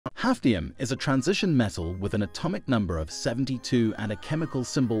Hafnium is a transition metal with an atomic number of 72 and a chemical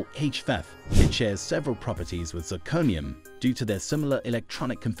symbol HF. It shares several properties with zirconium due to their similar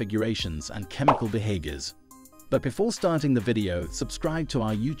electronic configurations and chemical behaviors. But before starting the video, subscribe to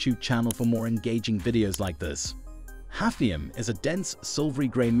our YouTube channel for more engaging videos like this. Hafnium is a dense silvery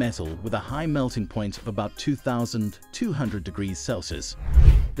gray metal with a high melting point of about 2,200 degrees Celsius.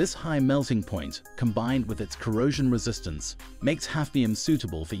 This high melting point, combined with its corrosion resistance, makes hafnium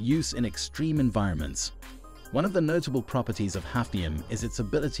suitable for use in extreme environments. One of the notable properties of hafnium is its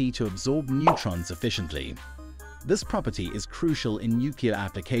ability to absorb neutrons efficiently. This property is crucial in nuclear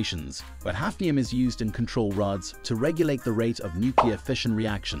applications, where hafnium is used in control rods to regulate the rate of nuclear fission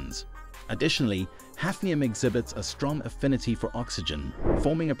reactions. Additionally, hafnium exhibits a strong affinity for oxygen,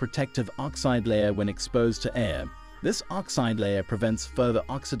 forming a protective oxide layer when exposed to air. This oxide layer prevents further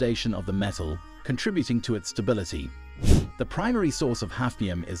oxidation of the metal, contributing to its stability. The primary source of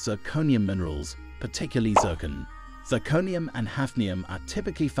hafnium is zirconium minerals, particularly zircon. Zirconium and hafnium are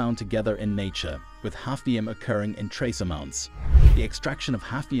typically found together in nature, with hafnium occurring in trace amounts. The extraction of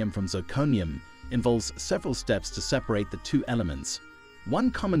hafnium from zirconium involves several steps to separate the two elements.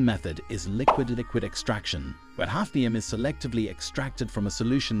 One common method is liquid-liquid extraction, where hafnium is selectively extracted from a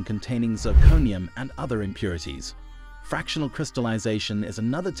solution containing zirconium and other impurities. Fractional crystallization is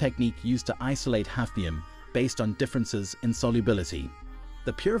another technique used to isolate hafnium based on differences in solubility.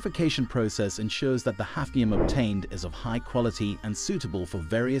 The purification process ensures that the hafnium obtained is of high quality and suitable for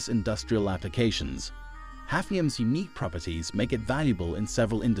various industrial applications. Hafnium's unique properties make it valuable in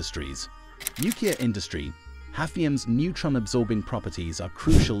several industries. Nuclear industry. Hafnium's neutron-absorbing properties are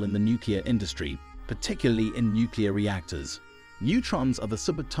crucial in the nuclear industry, particularly in nuclear reactors. Neutrons are the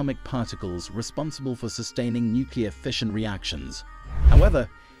subatomic particles responsible for sustaining nuclear fission reactions. However,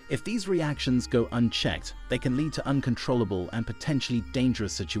 if these reactions go unchecked, they can lead to uncontrollable and potentially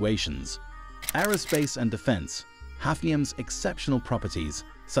dangerous situations. Aerospace and defense. Hafnium's exceptional properties,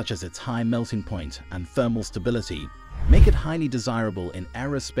 such as its high melting point and thermal stability, make it highly desirable in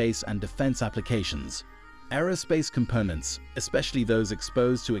aerospace and defense applications. Aerospace components, especially those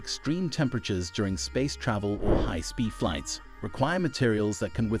exposed to extreme temperatures during space travel or high-speed flights, require materials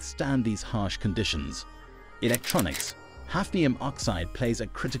that can withstand these harsh conditions. Electronics. Hafnium oxide plays a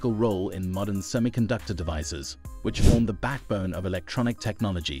critical role in modern semiconductor devices, which form the backbone of electronic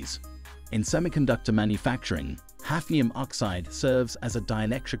technologies. In semiconductor manufacturing, hafnium oxide serves as a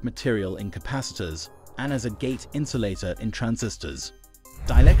dielectric material in capacitors and as a gate insulator in transistors.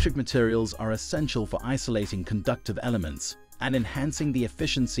 Dielectric materials are essential for isolating conductive elements and enhancing the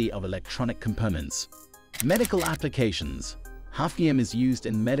efficiency of electronic components. Medical applications. Hafnium is used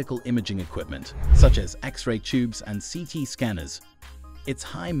in medical imaging equipment, such as X-ray tubes and CT scanners. Its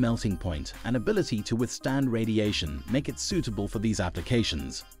high melting point and ability to withstand radiation make it suitable for these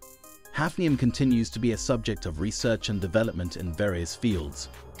applications. Hafnium continues to be a subject of research and development in various fields.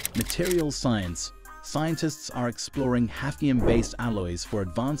 Materials science. Scientists are exploring hafnium-based alloys for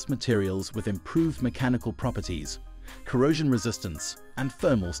advanced materials with improved mechanical properties, corrosion resistance, and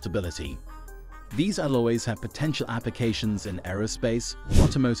thermal stability. These alloys have potential applications in aerospace,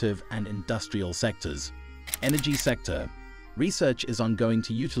 automotive, and industrial sectors. Energy sector. Research is ongoing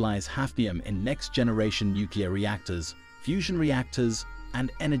to utilize hafnium in next-generation nuclear reactors, fusion reactors,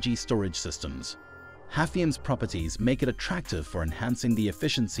 and energy storage systems. Hafnium's properties make it attractive for enhancing the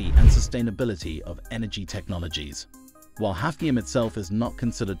efficiency and sustainability of energy technologies. While hafnium itself is not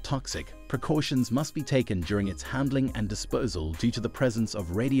considered toxic, precautions must be taken during its handling and disposal due to the presence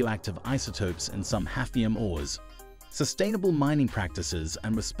of radioactive isotopes in some hafnium ores. Sustainable mining practices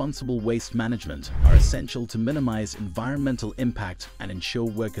and responsible waste management are essential to minimize environmental impact and ensure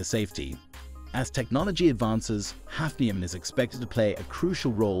worker safety. As technology advances, hafnium is expected to play a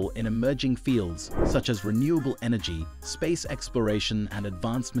crucial role in emerging fields such as renewable energy, space exploration, and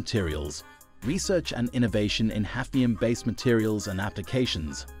advanced materials. Research and innovation in hafnium-based materials and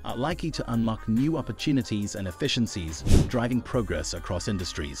applications are likely to unlock new opportunities and efficiencies, driving progress across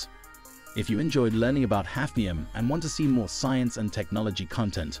industries. If you enjoyed learning about hafnium and want to see more science and technology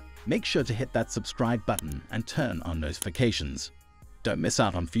content, make sure to hit that subscribe button and turn on notifications. Don't miss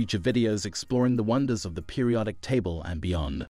out on future videos exploring the wonders of the periodic table and beyond.